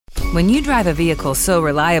When you drive a vehicle so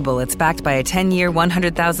reliable it's backed by a 10-year,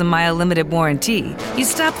 100,000-mile limited warranty, you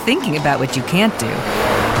stop thinking about what you can't do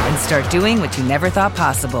and start doing what you never thought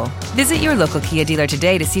possible. Visit your local Kia dealer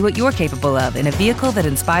today to see what you're capable of in a vehicle that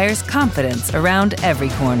inspires confidence around every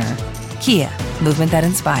corner. Kia, movement that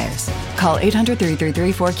inspires. Call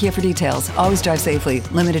 800-333-4KIA for details. Always drive safely.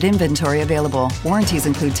 Limited inventory available. Warranties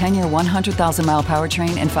include 10-year 100,000-mile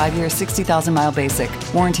powertrain and 5-year 60,000-mile basic.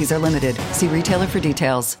 Warranties are limited. See retailer for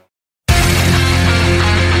details.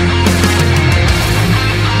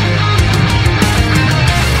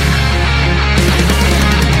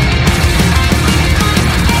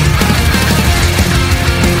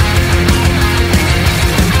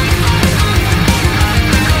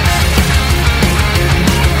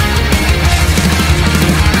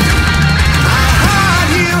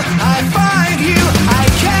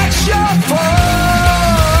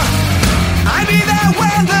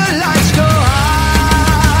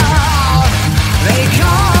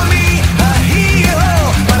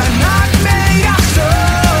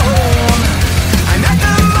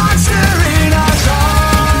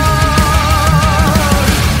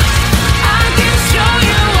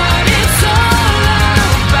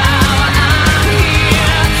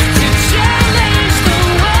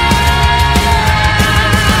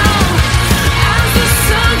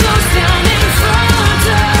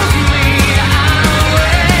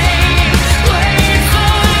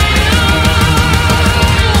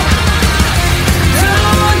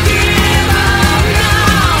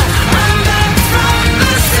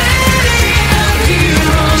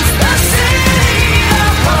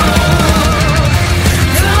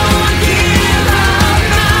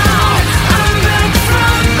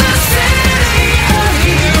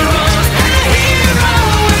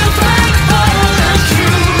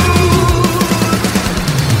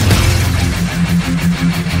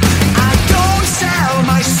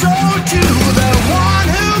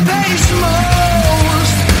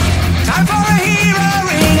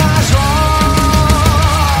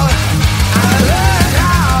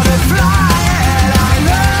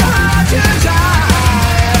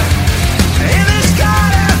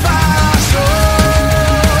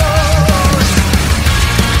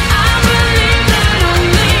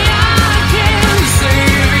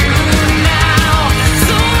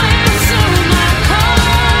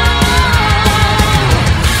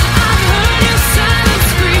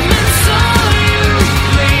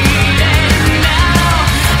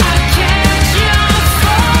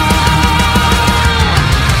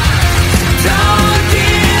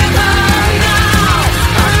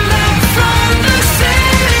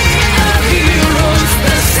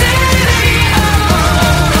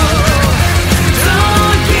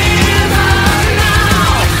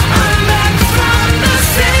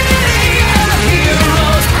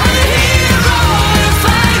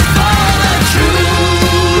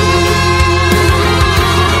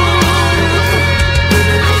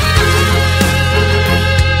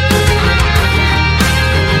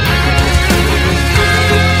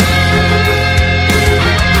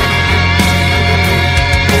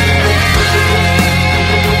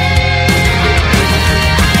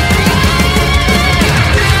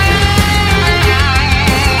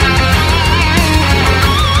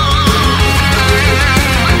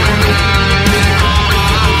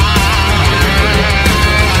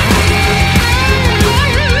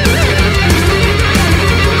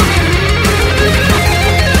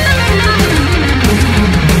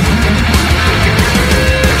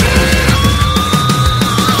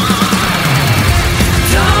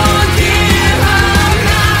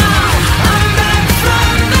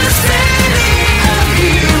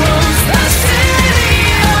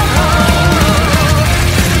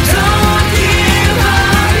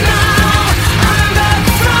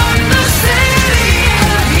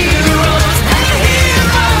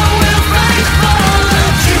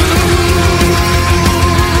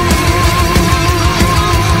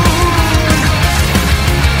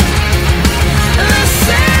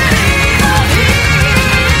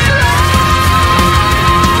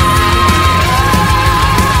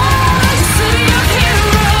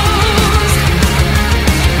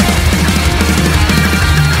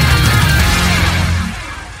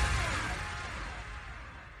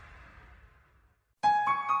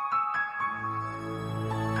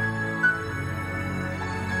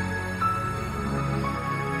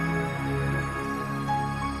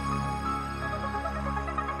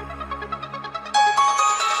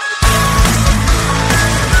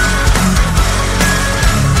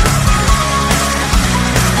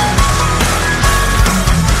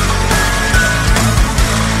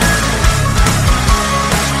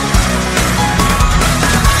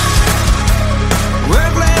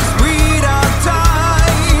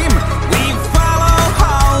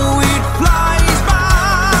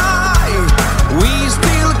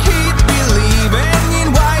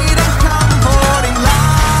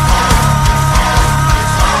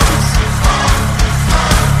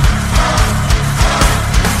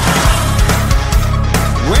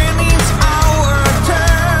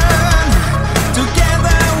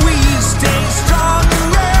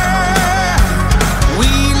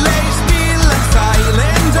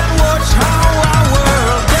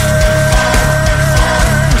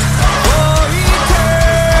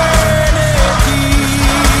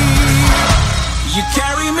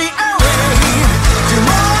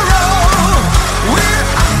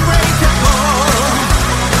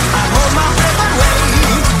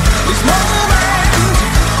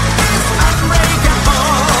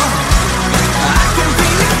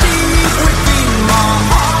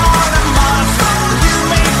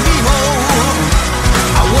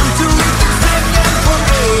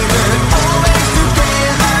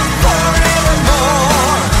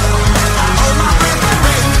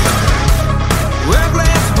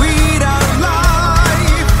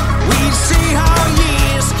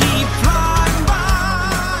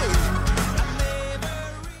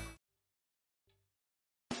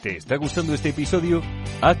 ¿Te está gustando este episodio?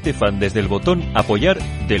 Hazte fan desde el botón Apoyar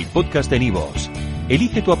del podcast de Nivos.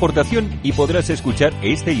 Elige tu aportación y podrás escuchar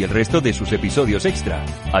este y el resto de sus episodios extra.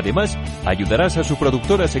 Además, ayudarás a su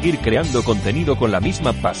productor a seguir creando contenido con la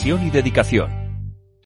misma pasión y dedicación.